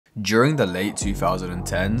During the late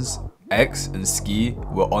 2010s, X and Ski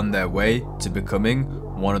were on their way to becoming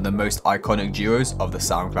one of the most iconic duos of the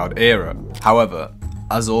SoundCloud era. However,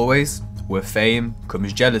 as always, with fame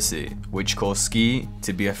comes jealousy, which caused Ski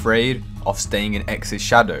to be afraid of staying in X's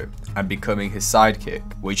shadow and becoming his sidekick,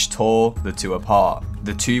 which tore the two apart.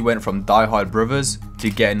 The two went from die-hard brothers to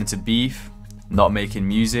getting into beef, not making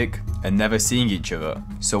music, and never seeing each other.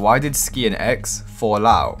 So why did Ski and X fall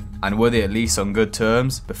out? And were they at least on good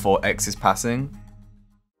terms before X's passing?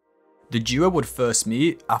 The duo would first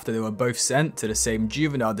meet after they were both sent to the same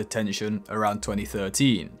juvenile detention around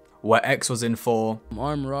 2013, where X was in for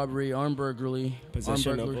armed robbery, armed burglary,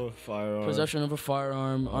 possession armed of a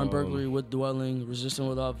firearm, armed burglary with dwelling, resisting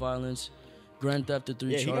without violence, grand theft of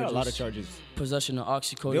 3 charges. Yeah, he got a lot of charges. Possession of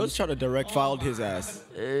oxycodone. They was trying to direct filed his ass.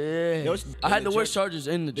 I had the worst charges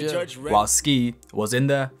in the jail. While Ski was in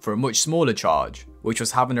there for a much smaller charge, which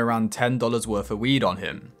was having around $10 worth of weed on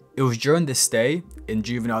him. It was during this stay in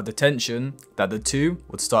juvenile detention that the two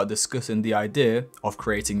would start discussing the idea of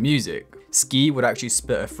creating music. Ski would actually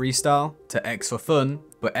spit a freestyle to X for fun,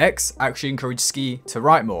 but X actually encouraged Ski to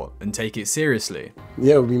write more and take it seriously.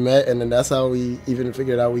 Yeah, we met, and then that's how we even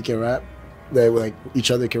figured out we can rap. That like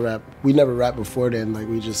each other can rap. We never rapped before then. Like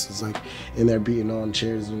we just was like in there beating on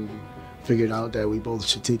chairs and figured out that we both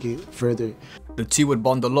should take it further. The two would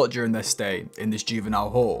bond a lot during their stay in this juvenile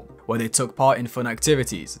hall, where they took part in fun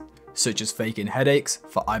activities, such as faking headaches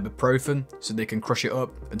for ibuprofen so they can crush it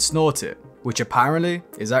up and snort it, which apparently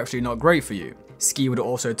is actually not great for you. Ski would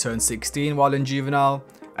also turn 16 while in juvenile,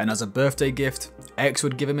 and as a birthday gift, X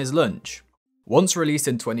would give him his lunch. Once released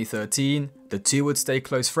in 2013, the two would stay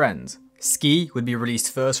close friends. Ski would be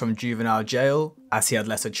released first from juvenile jail as he had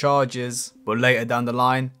lesser charges, but later down the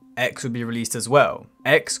line, X would be released as well.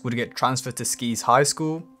 X would get transferred to Ski's high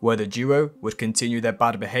school, where the duo would continue their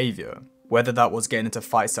bad behaviour, whether that was getting into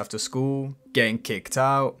fights after school, getting kicked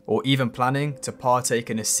out, or even planning to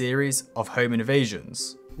partake in a series of home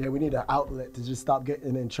invasions. Yeah, we need an outlet to just stop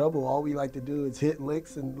getting in trouble. All we like to do is hit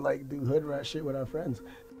licks and like do hood rat shit with our friends.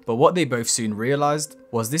 But what they both soon realised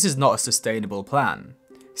was this is not a sustainable plan.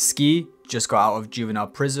 Ski just got out of juvenile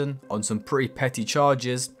prison on some pretty petty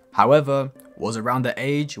charges, however, was around the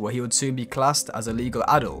age where he would soon be classed as a legal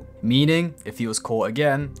adult, meaning if he was caught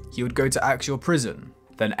again, he would go to actual prison.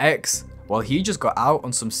 Then X, well, he just got out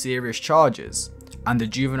on some serious charges, and the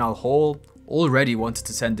juvenile hall already wanted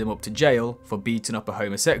to send him up to jail for beating up a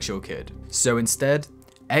homosexual kid. So instead,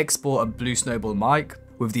 X bought a Blue Snowball mic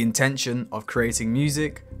with the intention of creating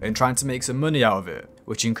music and trying to make some money out of it,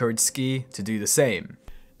 which encouraged Ski to do the same.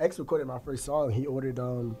 X recorded my first song. He ordered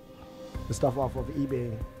the stuff off of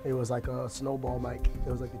eBay. It was like a snowball mic. It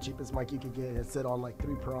was like the cheapest mic you could get. It sit on like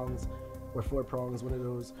 3 prongs or 4 prongs, one of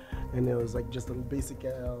those. And it was like just a basic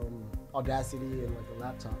Audacity and like a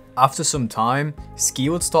laptop. After some time, Ski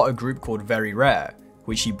would start a group called Very Rare,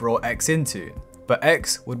 which he brought X into. But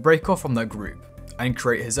X would break off from that group and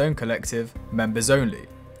create his own collective, Members Only,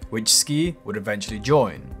 which Ski would eventually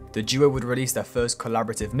join. The duo would release their first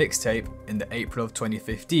collaborative mixtape in the April of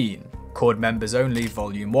 2015, called Members Only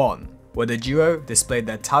Volume 1, where the duo displayed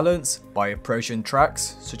their talents by approaching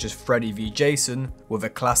tracks such as Freddy v Jason with a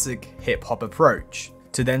classic hip-hop approach,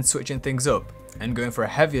 to then switching things up and going for a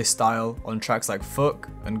heavier style on tracks like Fuck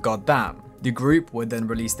and Goddamn. The group would then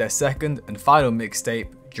release their second and final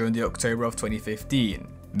mixtape during the October of 2015,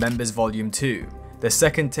 Members Volume 2. The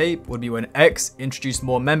second tape would be when X introduced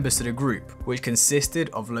more members to the group, which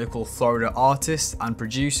consisted of local Florida artists and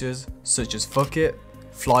producers such as Fuck It,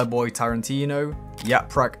 Flyboy Tarantino,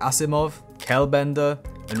 Yaprak Asimov, Kelbender,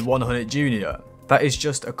 and 100 Jr. That is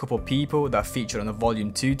just a couple people that featured on the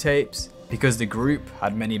Volume 2 tapes, because the group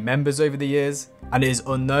had many members over the years, and it is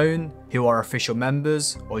unknown who are official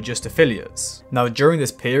members or just affiliates. Now during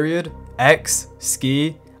this period, X,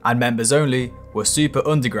 Ski, and Members Only were super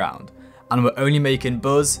underground, and were only making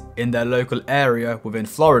buzz in their local area within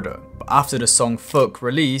Florida. But after the song Fuck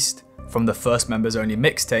released from the first Members Only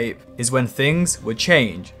mixtape is when things would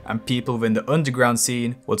change and people within the underground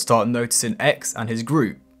scene would start noticing X and his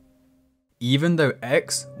group. Even though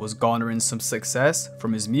X was garnering some success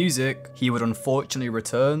from his music, he would unfortunately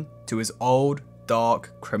return to his old,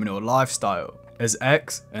 dark criminal lifestyle, as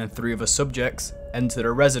X and 3 other subjects entered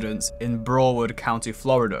a residence in Broward County,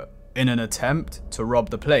 Florida, in an attempt to rob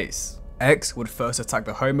the place. X would first attack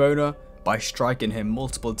the homeowner by striking him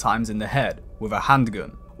multiple times in the head with a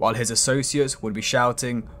handgun, while his associates would be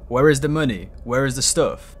shouting, "Where is the money? Where is the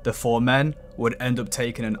stuff?" The 4 men would end up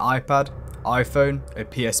taking an iPad, iPhone, a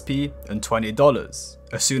PSP, and $20.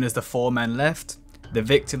 As soon as the 4 men left, the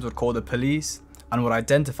victims would call the police and would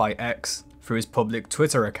identify X through his public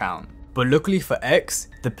Twitter account. But luckily for X,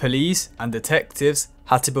 the police and detectives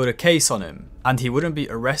had to build a case on him, and he wouldn't be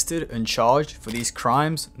arrested and charged for these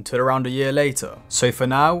crimes until around a year later. So for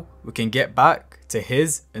now, we can get back to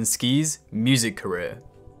his and Ski's music career.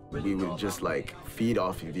 We would just like feed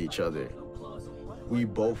off of each other. We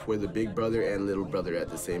both were the big brother and little brother at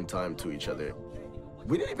the same time to each other.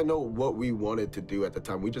 We didn't even know what we wanted to do at the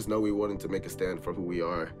time. We just know we wanted to make a stand for who we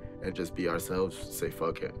are and just be ourselves, say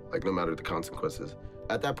fuck it, like no matter the consequences.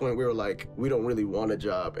 At that point, we were like, we don't really want a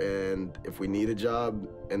job, and if we need a job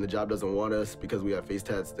and the job doesn't want us because we have face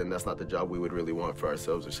tats, then that's not the job we would really want for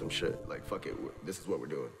ourselves or some shit. Like, fuck it, this is what we're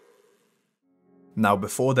doing. Now,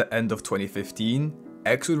 before the end of 2015,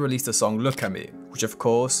 X would release the song Look At Me, which of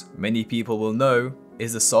course, many people will know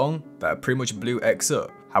is the song that pretty much blew X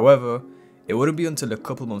up. However, it wouldn't be until a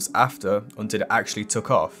couple months after until it actually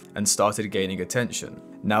took off and started gaining attention.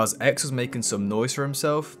 Now, as X was making some noise for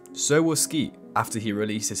himself, so was Ski after he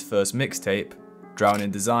released his first mixtape,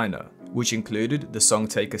 Drowning Designer, which included the song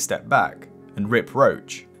Take a Step Back and Rip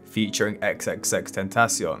Roach, featuring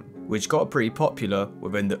XXXTentacion, which got pretty popular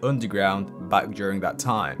within the underground back during that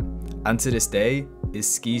time, and to this day is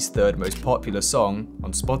Ski's third most popular song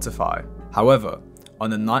on Spotify. However, on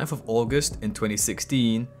the 9th of August in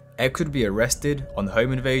 2016, X would be arrested on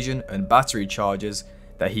home invasion and battery charges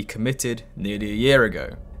that he committed nearly a year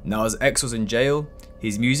ago. Now, as X was in jail,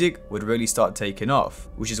 his music would really start taking off,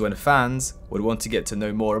 which is when fans would want to get to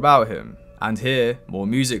know more about him and hear more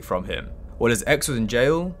music from him. Well, as X was in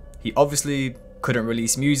jail, he obviously couldn't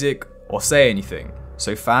release music or say anything,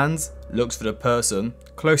 so fans looked for the person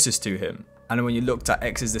closest to him. And when you looked at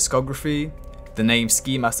X's discography, the name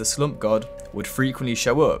Ski Master Slump God would frequently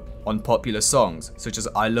show up on popular songs such as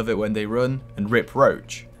I Love It When They Run and Rip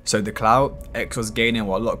Roach. So the clout X was gaining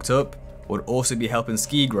while locked up would also be helping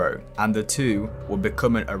Ski grow, and the two were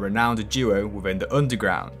becoming a renowned duo within the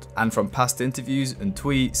underground. And from past interviews and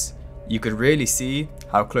tweets, you could really see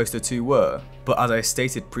how close the two were. But as I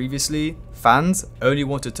stated previously, fans only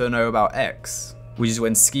wanted to know about X, which is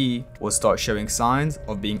when Ski would start showing signs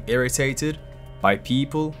of being irritated by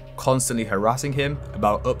people constantly harassing him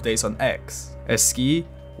about updates on X, as Ski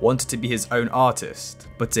wanted to be his own artist,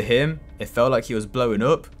 but to him it felt like he was blowing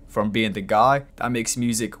up from being the guy that makes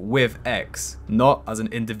music with X, not as an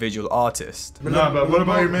individual artist. Nah, but what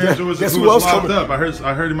about your man who was locked up? I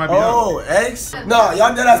heard he might be out. Oh, X? No,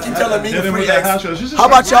 y'all deadass keep telling me to free X. How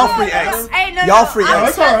about y'all free X? Hey, no, Y'all free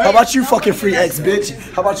X. alright. How about you fucking free X, bitch?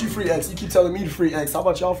 How about you free X? You keep telling me to free X. How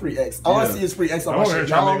about y'all free X? All I see is free X on my shit.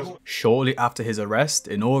 Y'all. Shortly after his arrest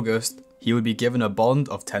in August, he would be given a bond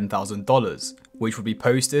of $10,000, which would be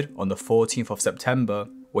posted on the 14th of September,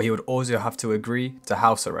 where he would also have to agree to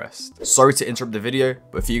house arrest. Sorry to interrupt the video,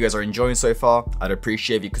 but if you guys are enjoying so far, I'd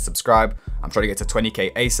appreciate if you could subscribe. I'm trying to get to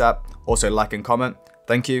 20k ASAP. Also like and comment.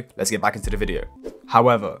 Thank you. Let's get back into the video.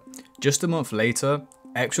 However, just a month later,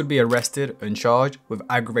 X would be arrested and charged with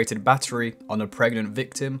aggravated battery on a pregnant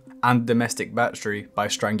victim and domestic battery by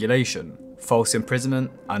strangulation, false imprisonment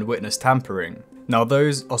and witness tampering. Now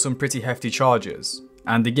those are some pretty hefty charges.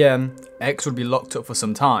 And again, X would be locked up for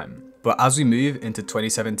some time. But as we move into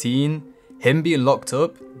 2017, him being locked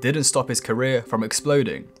up didn't stop his career from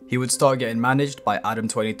exploding. He would start getting managed by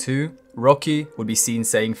Adam22, Rocky would be seen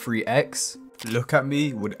saying free X, Look At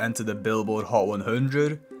Me would enter the Billboard Hot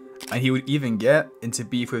 100, and he would even get into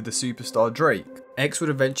beef with the superstar Drake. X would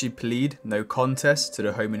eventually plead no contest to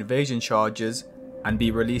the home invasion charges and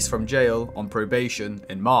be released from jail on probation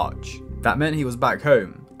in March. That meant he was back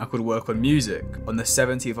home and could work on music. On the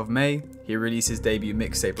 17th of May, he released his debut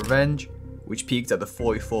mixtape Revenge, which peaked at the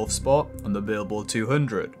 44th spot on the Billboard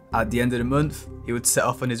 200. At the end of the month, he would set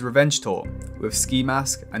off on his revenge tour with Ski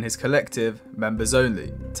Mask and his collective Members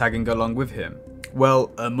Only tagging along with him.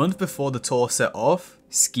 Well, a month before the tour set off,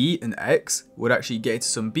 Ski and X would actually get into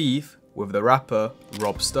some beef with the rapper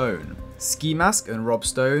Rob Stone. Ski Mask and Rob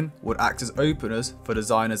Stone would act as openers for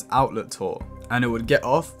Designer's Outlet tour, and it would get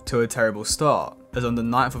off to a terrible start, as on the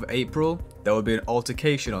 9th of April, there would be an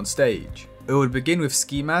altercation on stage. It would begin with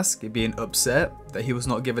Ski Mask being upset that he was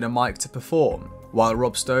not given a mic to perform, while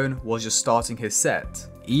Rob Stone was just starting his set,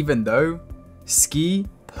 even though Ski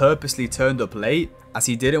purposely turned up late as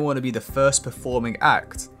he didn't want to be the first performing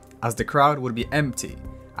act, as the crowd would be empty,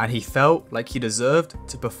 and he felt like he deserved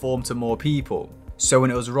to perform to more people. So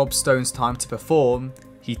when it was Rob Stone's time to perform,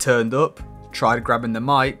 he turned up, tried grabbing the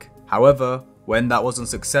mic. However, when that was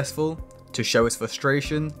unsuccessful, to show his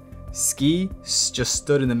frustration, Ski just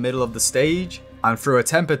stood in the middle of the stage and threw a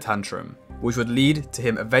temper tantrum, which would lead to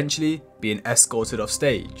him eventually being escorted off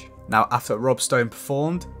stage. Now, after Rob Stone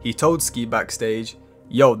performed, he told Ski backstage,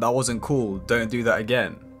 "Yo, that wasn't cool, don't do that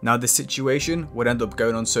again." Now this situation would end up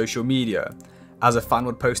going on social media, as a fan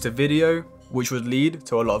would post a video which would lead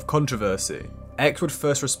to a lot of controversy. X would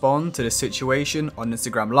first respond to the situation on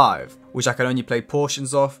Instagram Live, which I can only play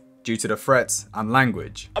portions of due to the threats and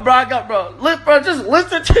language. Bro, just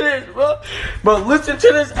listen to this, bro. Bro, listen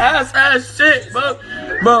to this ass shit, bro.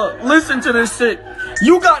 Bro, listen to this shit.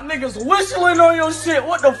 You got niggas whistling on your shit.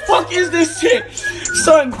 What the fuck is this shit,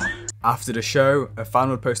 son? After the show, a fan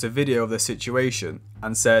would post a video of the situation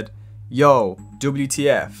and said, "Yo,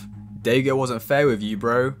 WTF, Dago wasn't fair with you,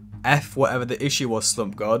 bro. F whatever the issue was,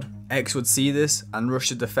 Slump God." X would see this and rush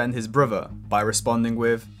to defend his brother by responding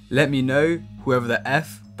with, "Let me know whoever the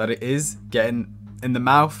F that it is getting in the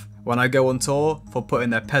mouth when I go on tour for putting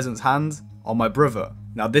their peasants' hands on my brother."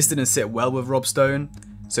 Now this didn't sit well with Rob Stone,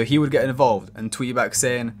 so he would get involved and tweet back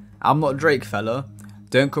saying, "I'm not Drake, fella.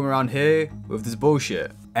 Don't come around here with this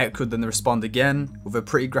bullshit." X would then respond again with a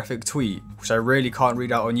pretty graphic tweet, which I really can't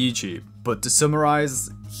read out on YouTube. But to summarise,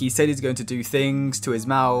 he said he's going to do things to his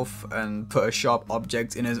mouth and put a sharp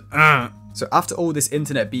object in his So after all this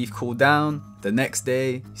internet beef cooled down, the next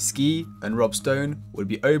day, Ski and Rob Stone would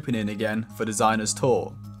be opening again for Designer's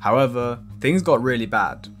tour. However, things got really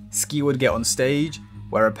bad. Ski would get on stage,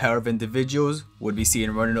 where a pair of individuals would be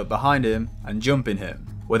seen running up behind him and jumping him,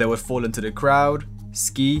 where they would fall into the crowd.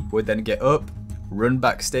 Ski would then get up, run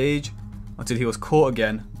backstage, until he was caught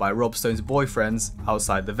again by Rob Stone's boyfriends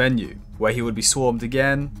outside the venue, where he would be swarmed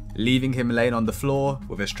again, leaving him laying on the floor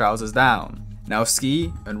with his trousers down. Now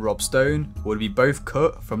Ski and Rob Stone would be both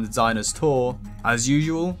cut from Designer's tour. As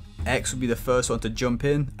usual, X would be the first one to jump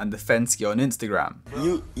in and defend Ski on Instagram.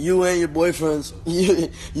 You and your boyfriends,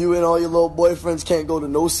 you and all your little boyfriends can't go to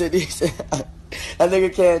no cities. That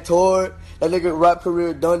nigga can't tour. That nigga rap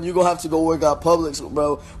career done. You gonna have to go work at Publix,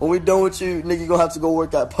 bro. When we done with you, nigga, you gonna have to go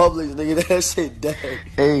work at Publix, nigga. That shit dead.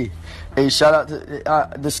 Hey, shout out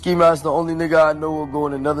to the Ski Mask, the only nigga I know will go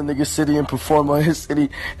in another nigga's city and perform on his city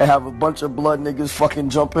and have a bunch of blood niggas fucking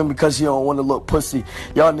jump in because he don't want to look pussy.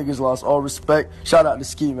 Y'all niggas lost all respect. Shout out to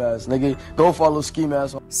Ski Mask, nigga. Go follow Ski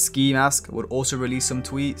Mask. Ski Mask would also release some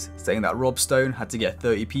tweets saying that Rob Stone had to get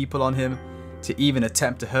 30 people on him to even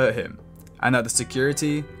attempt to hurt him, and that the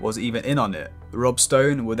security was even in on it. Rob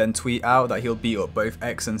Stone would then tweet out that he'll beat up both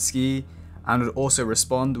X and Ski, and would also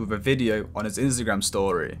respond with a video on his Instagram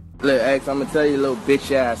story. Look, X, I'ma tell you, little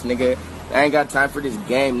bitch ass nigga, I ain't got time for this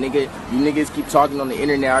game, nigga. You niggas keep talking on the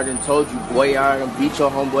internet. I done told you, boy, I done beat your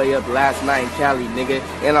homeboy up last night in Cali, nigga.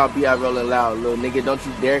 And I'll be out rolling loud, little nigga. Don't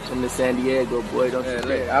you dare come to San Diego, boy. Don't you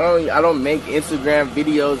dare. I don't make Instagram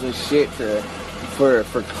videos and shit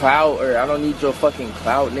for clout, or I don't need your fucking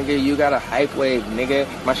clout, nigga. You got a hype wave, nigga.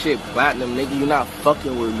 My shit platinum, nigga. You not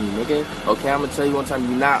fucking with me, nigga. Okay, I'ma tell you one time,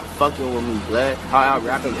 you not fucking with me, blood. How I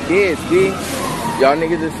rapping kids, B. Y'all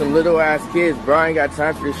niggas is some little ass kids, bro. I ain't got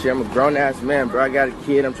time for this shit. I'm a grown ass man, bro. I got a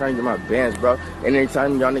kid. I'm trying to get my bands, bro. And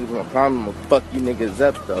anytime y'all niggas want a problem, I'm gonna fuck you niggas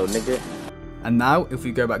up, though, nigga. And now, if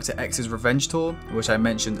we go back to X's Revenge Tour, which I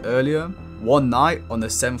mentioned earlier, one night on the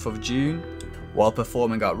 7th of June, while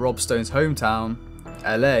performing at Rob Stone's hometown,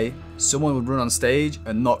 LA, someone would run on stage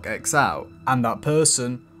and knock X out, and that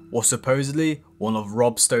person was supposedly one of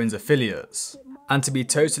Rob Stone's affiliates. And to be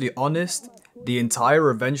totally honest, the entire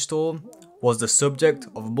Revenge Tour was the subject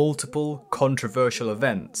of multiple controversial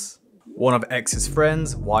events. One of X's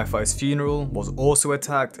friends, Wi-Fi's funeral, was also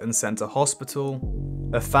attacked and sent to hospital.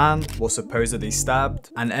 A fan was supposedly stabbed,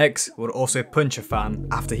 and X would also punch a fan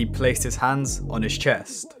after he placed his hands on his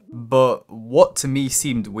chest. But what to me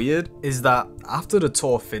seemed weird is that after the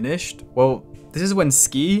tour finished, well, this is when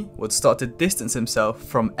Ski would start to distance himself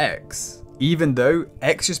from X, even though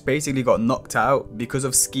X just basically got knocked out because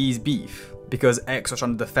of Ski's beef, because X was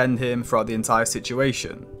trying to defend him throughout the entire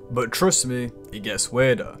situation. But trust me, it gets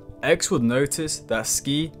weirder. X would notice that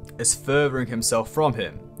Ski is furthering himself from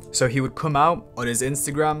him, so he would come out on his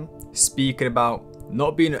Instagram speaking about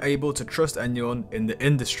not being able to trust anyone in the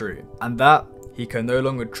industry, and that he can no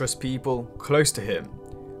longer trust people close to him,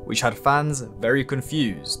 which had fans very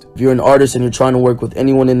confused. If you're an artist and you're trying to work with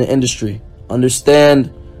anyone in the industry,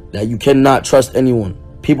 understand that you cannot trust anyone.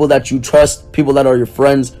 People that you trust, people that are your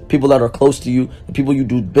friends, people that are close to you, the people you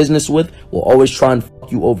do business with will always try and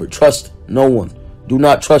fuck you over. Trust no one. Do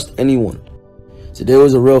not trust anyone. Today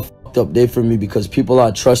was a real fucked up day for me because people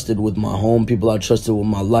I trusted with my home, people I trusted with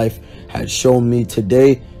my life had shown me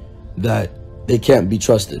today that they can't be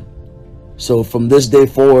trusted. So from this day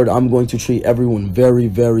forward, I'm going to treat everyone very,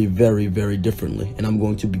 very, very, very differently. And I'm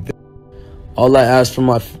going to be... All I ask from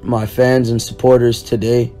my fans and supporters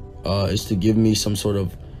today is to give me some sort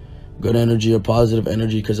of good energy or positive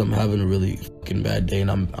energy, because I'm having a really fucking bad day and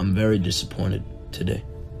I'm very disappointed today.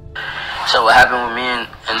 So what happened with me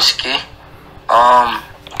and Ski.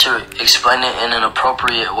 To explain it in an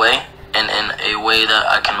appropriate way and in a way that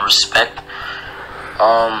I can respect.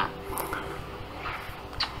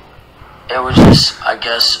 It was just, I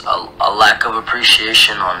guess, a lack of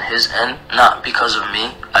appreciation on his end, not because of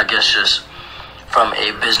me, I guess just from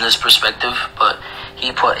a business perspective, but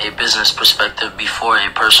he put a business perspective before a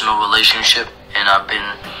personal relationship, and I've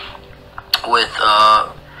been with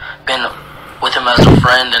him as a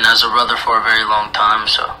friend and as a brother for a very long time,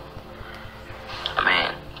 so, I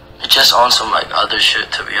mean, it's just on some, like, other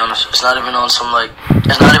shit, to be honest. It's not even on some, like,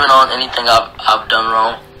 it's not even on anything I've done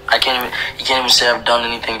wrong. You can't even say I've done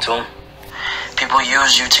anything to him. People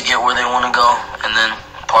use you to get where they want to go, and then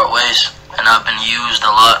part ways, and I've been used a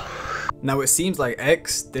lot. Now it seems like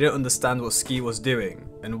X didn't understand what Ski was doing,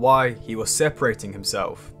 and why he was separating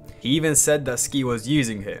himself. He even said that Ski was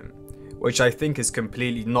using him, which I think is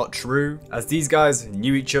completely not true, as these guys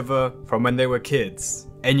knew each other from when they were kids.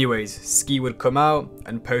 Anyways, Ski would come out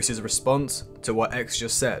and post his response to what X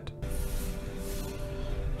just said.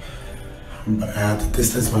 But I had to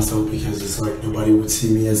distance myself because it's like nobody would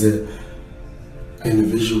see me as a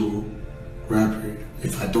individual rapper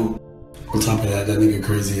if I don't. On top of that, that nigga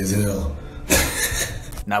crazy as hell.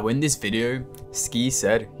 Now in this video, Ski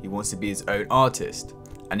said he wants to be his own artist,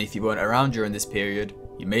 and if you weren't around during this period,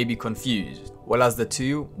 you may be confused. Well, as the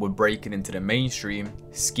two were breaking into the mainstream,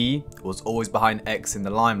 Ski was always behind X in the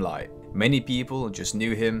limelight. Many people just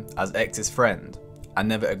knew him as X's friend, and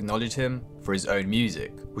never acknowledged him for his own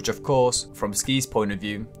music, which of course, from Ski's point of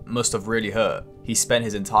view, must have really hurt. He spent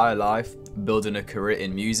his entire life building a career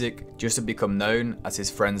in music just to become known as his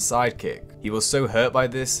friend's sidekick. He was so hurt by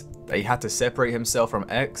this that he had to separate himself from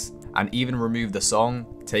X and even remove the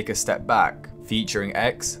song Take a Step Back, featuring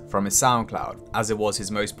X from his SoundCloud, as it was his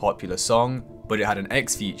most popular song, but it had an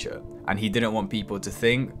X feature, and he didn't want people to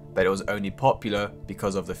think that it was only popular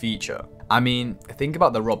because of the feature. I mean, think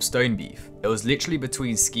about the Rob Stone beef. It was literally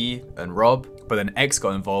between Ski and Rob, but then X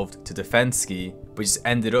got involved to defend Ski, but just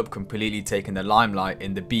ended up completely taking the limelight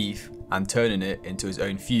in the beef and turning it into his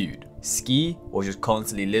own feud. Ski was just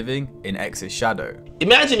constantly living in X's shadow.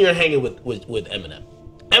 Imagine you're hanging with Eminem.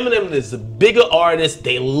 Eminem is the bigger artist,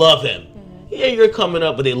 they love him. Yeah, you're coming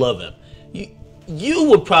up, but they love him. You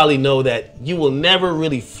would probably know that you will never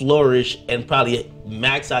really flourish and probably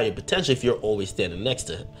max out your potential if you're always standing next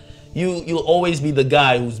to him. You'll always be the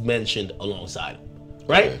guy who's mentioned alongside him,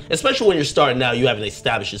 right? Especially when you're starting out, you haven't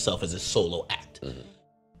established yourself as a solo act.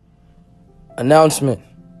 Announcement.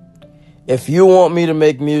 If you want me to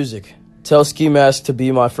make music, tell Ski Mask to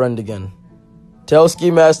be my friend again. Tell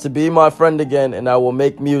Ski Mask to be my friend again, and I will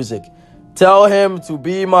make music. Tell him to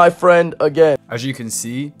be my friend again. As you can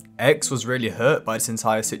see, X was really hurt by this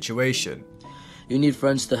entire situation. You need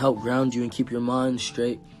friends to help ground you and keep your mind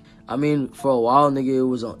straight. I mean, for a while, nigga,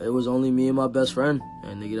 it was only me and my best friend,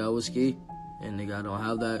 and nigga, that was Ski. And nigga, I don't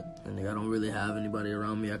have that, and nigga, I don't really have anybody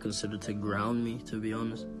around me I consider to ground me, to be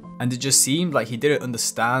honest. And it just seemed like he didn't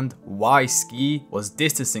understand why Ski was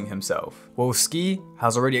distancing himself. Well, Ski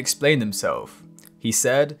has already explained himself. He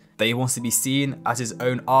said that he wants to be seen as his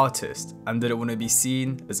own artist and didn't want to be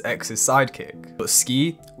seen as X's sidekick. But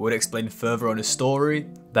Ski would explain further on his story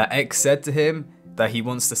that X said to him that he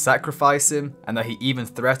wants to sacrifice him and that he even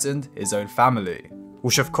threatened his own family,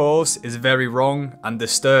 which of course is very wrong and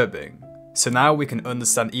disturbing. So now we can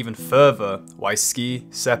understand even further why Ski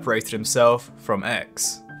separated himself from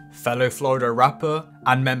X. Fellow Florida rapper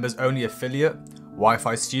and members only affiliate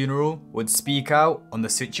Wi-Fi's Funeral would speak out on the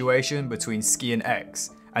situation between Ski and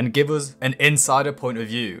X and give us an insider point of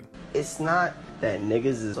view. It's not that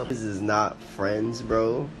niggas is not friends,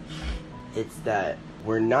 bro. It's that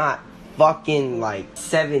we're not fucking like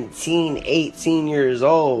 17, 18 years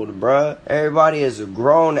old, bruh. Everybody is a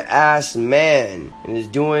grown ass man and is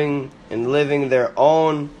doing and living their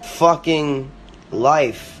own fucking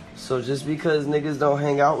life. So just because niggas don't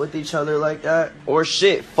hang out with each other like that, or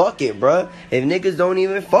shit, fuck it, bruh. If niggas don't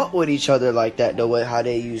even fuck with each other like that the way how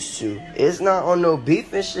they used to, it's not on no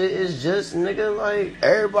beef and shit. It's just, nigga, like,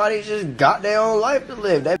 everybody just got their own life to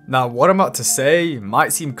live. Now, what I'm about to say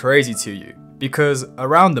might seem crazy to you, because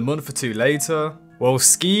around a month or two later, well,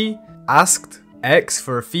 Ski asked X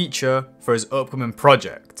for a feature for his upcoming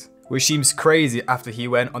project, which seems crazy after he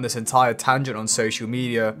went on this entire tangent on social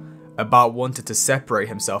media about wanting to separate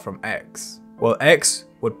himself from X. Well, X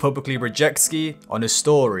would publicly reject Ski on his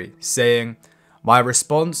story, saying, "My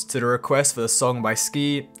response to the request for the song by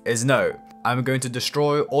Ski is no. I'm going to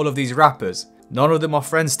destroy all of these rappers. None of them are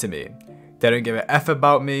friends to me. They don't give a F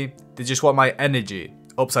about me. They just want my energy.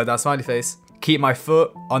 Upside down smiley face. Keep my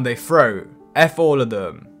foot on their throat. F all of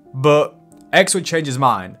them." But X would change his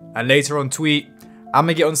mind and later on tweet,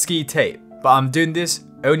 I'ma get on Ski tape, but I'm doing this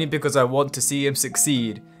only because I want to see him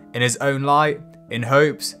succeed in his own light in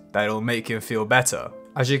hopes that it'll make him feel better.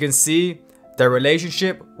 As you can see, their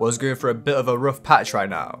relationship was going through a bit of a rough patch right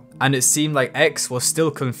now, and it seemed like X was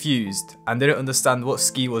still confused and didn't understand what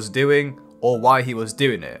Ski was doing or why he was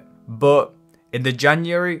doing it. But in the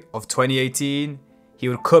January of 2018, he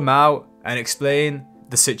would come out and explain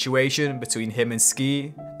the situation between him and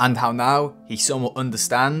Ski, and how now he somewhat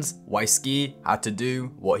understands why Ski had to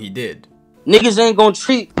do what he did. Niggas ain't gonna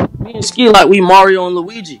treat me and Ski like we Mario and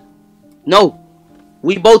Luigi. No,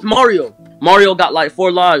 we both Mario. Mario got like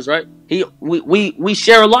 4 lives, right? We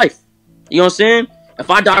share a life. You know what I'm saying? If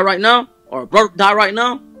I die right now, or Bert die right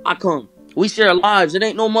now, I come. We share lives. It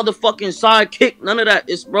ain't no motherfucking sidekick. None of that.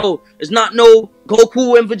 It's not no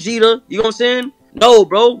Goku and Vegeta. You know what I'm saying? No,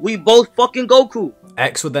 bro. We both fucking Goku.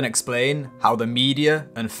 X would then explain how the media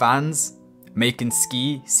and fans making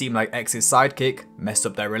Ski seem like X's sidekick messed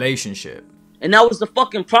up their relationship. And that was the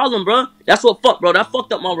fucking problem, bro. That's what fucked, bro. That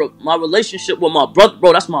fucked up my relationship with my brother,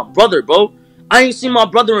 bro. That's my brother, bro. I ain't seen my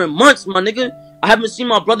brother in months, my nigga. I haven't seen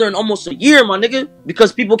my brother in almost a year, my nigga.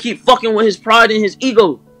 Because people keep fucking with his pride and his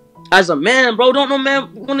ego. As a man, bro, don't no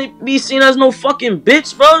man want to be seen as no fucking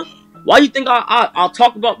bitch, bro. Why you think I'll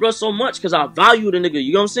talk about bro so much? Because I value the nigga,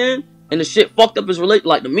 you know what I'm saying? And the shit fucked up his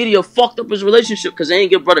like the media fucked up his relationship because they ain't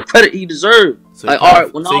give brother credit he deserved. So like,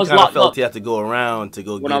 alright, when I was locked up, he had to go around to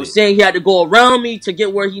go. When I was saying he had to go around me to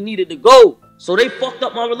get where he needed to go, so they fucked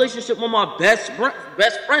up my relationship with my best friend.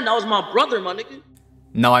 That was my brother, my nigga.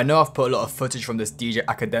 Now I know I've put a lot of footage from this DJ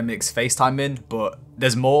Academics FaceTime in, but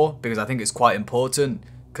there's more because I think it's quite important.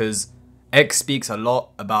 Because X speaks a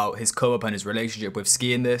lot about his come up and his relationship with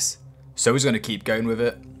Ski in this, so he's going to keep going with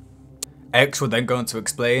it. X would then go on to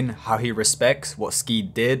explain how he respects what Ski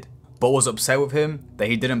did, but was upset with him that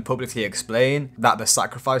he didn't publicly explain that the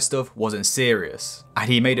sacrifice stuff wasn't serious, and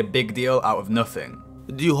he made a big deal out of nothing.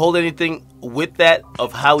 Do you hold anything with that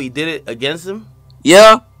of how he did it against him?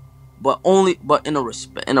 Yeah, but in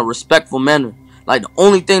a respectful manner. Like, the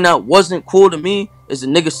only thing that wasn't cool to me is the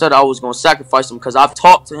nigga said I was gonna sacrifice him, because I've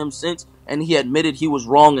talked to him since and he admitted he was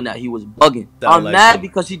wrong and that he was bugging. I'm mad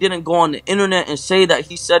because he didn't go on the internet and say that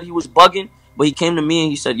he said he was bugging, but he came to me and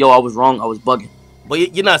he said, yo, I was wrong, I was bugging.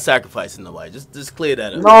 But you're not sacrificing nobody. Just clear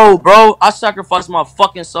that up. No, bro, I sacrificed my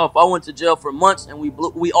fucking self. I went to jail for months and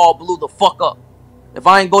we all blew the fuck up. If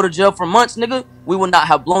I ain't go to jail for months, nigga, we would not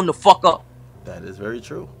have blown the fuck up. That is very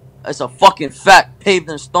true. It's a fucking fact paved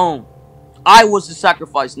in stone. I was the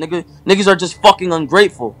sacrifice, nigga. Niggas are just fucking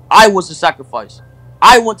ungrateful. I was the sacrifice.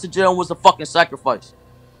 I went to jail and was the fucking sacrifice.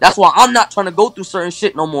 That's why I'm not trying to go through certain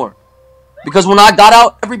shit no more. Because when I got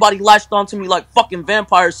out, everybody latched onto me like fucking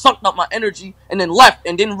vampires, sucked up my energy, and then left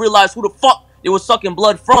and didn't realize who the fuck they was sucking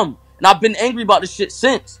blood from. And I've been angry about this shit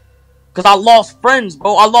since. Because I lost friends,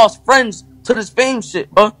 bro. I lost friends to this fame shit,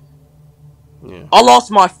 bro. Yeah. I lost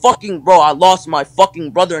my fucking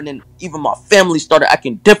brother, and then even my family started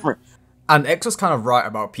acting different. And X was kind of right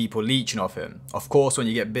about people leeching off him. Of course, when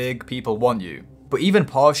you get big, people want you. But even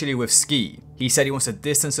partially with Ski, he said he wants to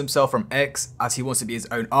distance himself from X as he wants to be his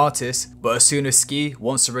own artist, but as soon as Ski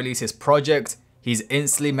wants to release his project, he's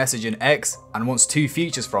instantly messaging X and wants 2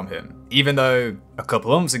 features from him. Even though a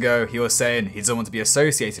couple months ago, he was saying he doesn't want to be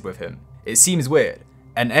associated with him. It seems weird.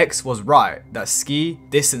 And X was right that Ski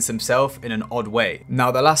distanced himself in an odd way.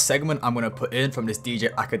 Now the last segment I'm going to put in from this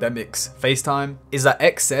DJ Academics FaceTime is that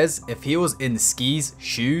X says if he was in Ski's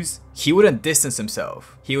shoes, he wouldn't distance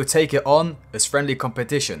himself. He would take it on as friendly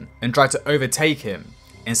competition and try to overtake him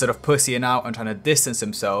instead of pussying out and trying to distance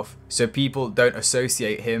himself so people don't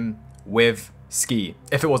associate him with Ski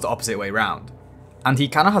if it was the opposite way around. And he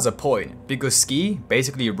kind of has a point, because Ski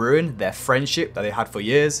basically ruined their friendship that they had for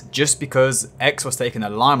years just because X was taking the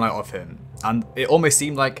limelight off him. And it almost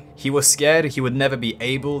seemed like he was scared he would never be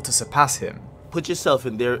able to surpass him. Put yourself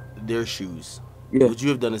in their shoes. Yeah. Would you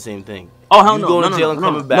have done the same thing? Oh, hell you no. You going to jail and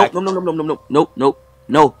coming back? No.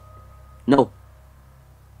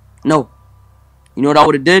 You know what I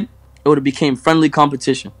would have did? It would have became friendly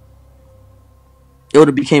competition. It would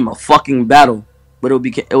have became a fucking battle. But it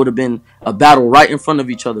would have been a battle right in front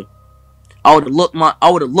of each other. I would have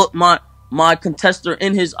looked my contestant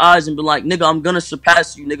in his eyes and been like, nigga, I'm gonna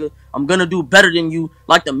surpass you, nigga. I'm gonna do better than you,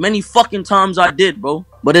 like the many fucking times I did, bro.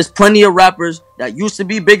 But there's plenty of rappers that used to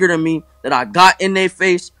be bigger than me that I got in their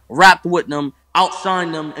face, rapped with them,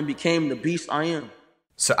 outshined them, and became the beast I am.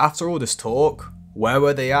 So after all this talk, where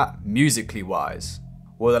were they at musically wise?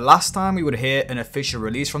 Well, the last time we would hear an official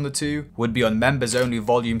release from the two would be on Members Only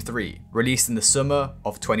Volume 3, released in the summer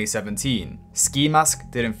of 2017. Ski Mask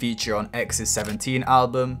didn't feature on X's 17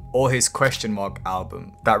 album or his Question Mark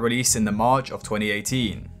album that released in the March of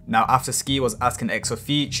 2018. Now, after Ski was asking X for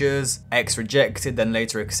features, X rejected, then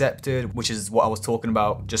later accepted, which is what I was talking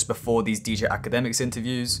about just before these DJ Academics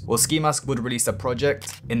interviews. Well, Ski Mask would release a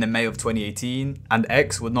project in the May of 2018, and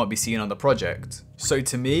X would not be seen on the project. So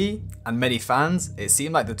to me, and many fans, it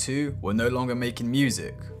seemed like the two were no longer making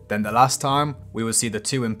music. Then the last time we would see the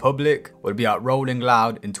two in public would be at Rolling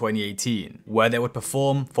Loud in 2018, where they would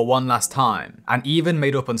perform for one last time, and even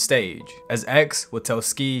made up on stage, as X would tell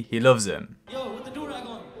Ski he loves him. Yo, with the do-rag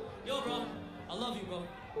on. Yo, bro. I love you, bro.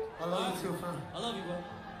 I love you too, fam. I love you, bro.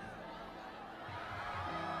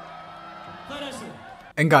 Play that shit.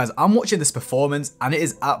 And guys, I'm watching this performance and it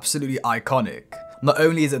is absolutely iconic. Not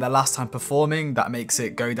only is it their last time performing that makes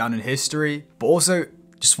it go down in history, but also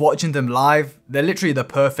just watching them live, they're literally the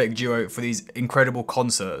perfect duo for these incredible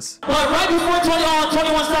concerts. But right before 21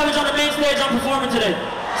 Savage on the main stage, I'm performing today.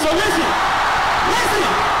 So listen.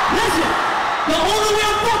 The only way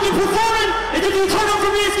I'm fucking performing is if you turn up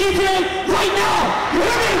for me and Ski today, right now. You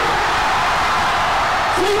hear me?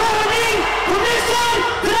 So you know what I mean? From this side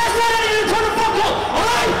to that side, I need you to turn the fuck up.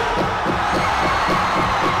 Alright?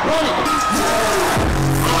 Run it.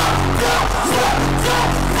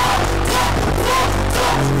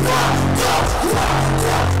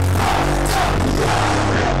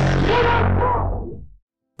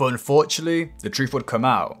 But unfortunately, the truth would come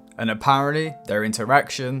out, and apparently their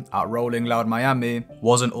interaction at Rolling Loud Miami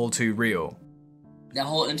wasn't all too real. That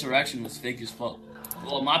whole interaction was fake as fuck.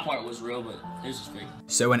 Well, my part was real, but his was fake.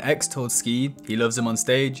 So when X told Ski he loves him on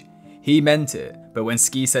stage, he meant it, but when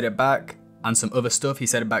Ski said it back, and some other stuff he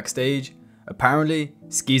said backstage, apparently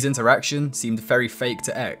Ski's interaction seemed very fake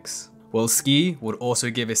to X. Well, Ski would also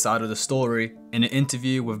give his side of the story in an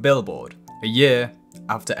interview with Billboard, a year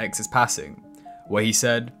after X's passing, where he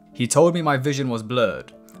said, "He told me my vision was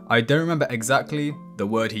blurred. I don't remember exactly the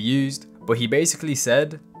word he used, but he basically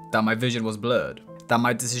said that my vision was blurred, that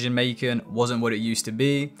my decision making wasn't what it used to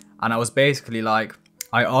be, and I was basically like,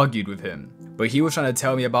 I argued with him, but he was trying to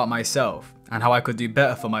tell me about myself and how I could do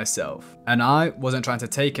better for myself, and I wasn't trying to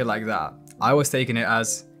take it like that. I was taking it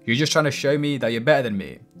as, you're just trying to show me that you're better than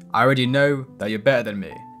me. I already know that you're better than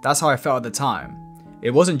me." That's how I felt at the time.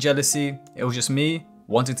 It wasn't jealousy, it was just me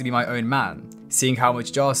wanting to be my own man, seeing how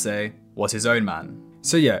much Jahseh was his own man.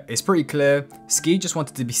 So yeah, it's pretty clear, Ski just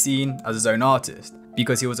wanted to be seen as his own artist,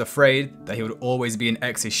 because he was afraid that he would always be in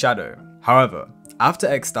X's shadow. However, after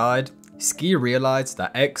X died, Ski realized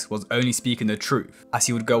that X was only speaking the truth, as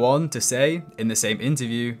he would go on to say in the same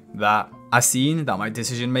interview that, "I seen that my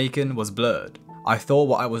decision making was blurred. I thought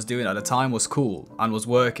what I was doing at the time was cool and was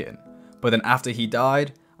working, but then after he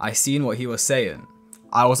died, I seen what he was saying.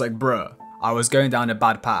 I was like, bruh, I was going down a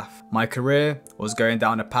bad path. My career was going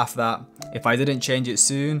down a path that, if I didn't change it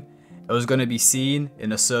soon, it was going to be seen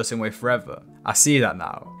in a certain way forever. I see that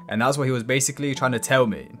now." And that's what he was basically trying to tell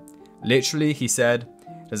me. Literally, he said,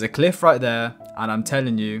 "There's a cliff right there, and I'm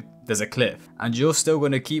telling you, there's a cliff. And you're still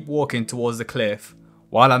going to keep walking towards the cliff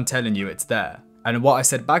while I'm telling you it's there." And what I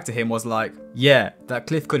said back to him was like, yeah, that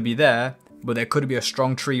cliff could be there, but there could be a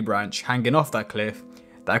strong tree branch hanging off that cliff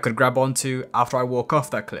that I could grab onto after I walk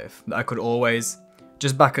off that cliff, that I could always,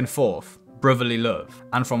 just back and forth, brotherly love.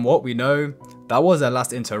 And from what we know, that was their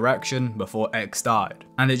last interaction before X died.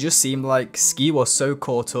 And it just seemed like Ski was so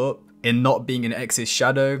caught up in not being in X's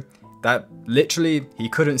shadow that literally he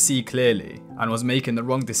couldn't see clearly and was making the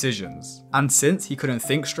wrong decisions. And since he couldn't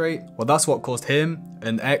think straight, well, that's what caused him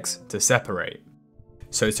and X to separate.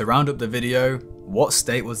 So to round up the video, what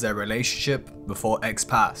state was their relationship before X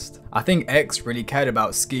passed? I think X really cared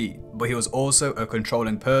about Ski, but he was also a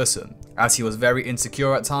controlling person, as he was very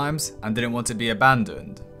insecure at times and didn't want to be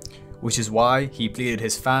abandoned, which is why he pleaded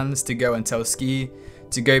his fans to go and tell Ski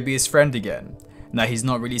to go be his friend again, and that he's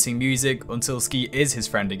not releasing music until Ski is his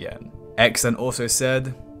friend again. X then also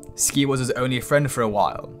said Ski was his only friend for a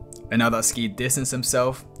while, and now that Ski distanced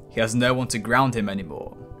himself, he has no one to ground him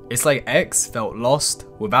anymore. It's like X felt lost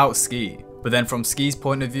without Ski. But then from Ski's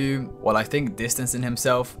point of view, well, I think distancing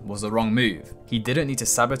himself was the wrong move. He didn't need to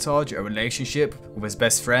sabotage a relationship with his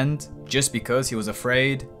best friend just because he was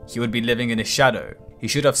afraid he would be living in his shadow. He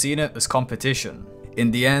should have seen it as competition.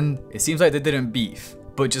 In the end, it seems like they didn't beef,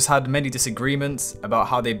 but just had many disagreements about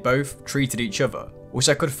how they both treated each other, which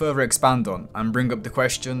I could further expand on and bring up the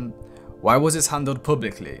question, why was this handled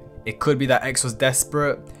publicly? It could be that X was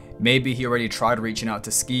desperate. Maybe he already tried reaching out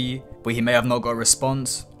to Ski, but he may have not got a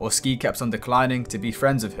response, or Ski kept on declining to be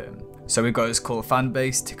friends with him. So we got his core fan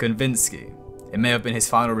base to convince Ski. it may have been his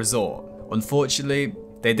final resort. Unfortunately,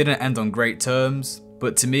 they didn't end on great terms,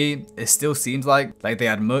 but to me, it still seems like they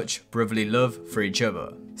had much brotherly love for each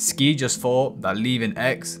other. Ski just thought that leaving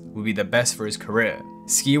X would be the best for his career.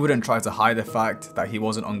 Ski wouldn't try to hide the fact that he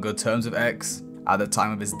wasn't on good terms with X at the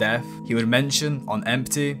time of his death. He would mention on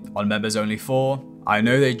Empty, on Members Only 4, "I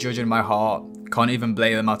know they judge in my heart, can't even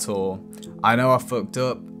blame them at all. I know I fucked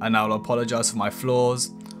up and I'll apologise for my flaws.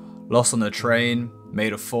 Lost on the train,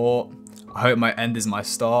 made a fort. I hope my end is my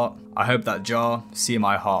start. I hope that jar see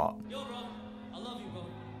my heart." Yo, bro, I love you, bro.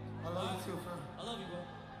 I love you too, bro.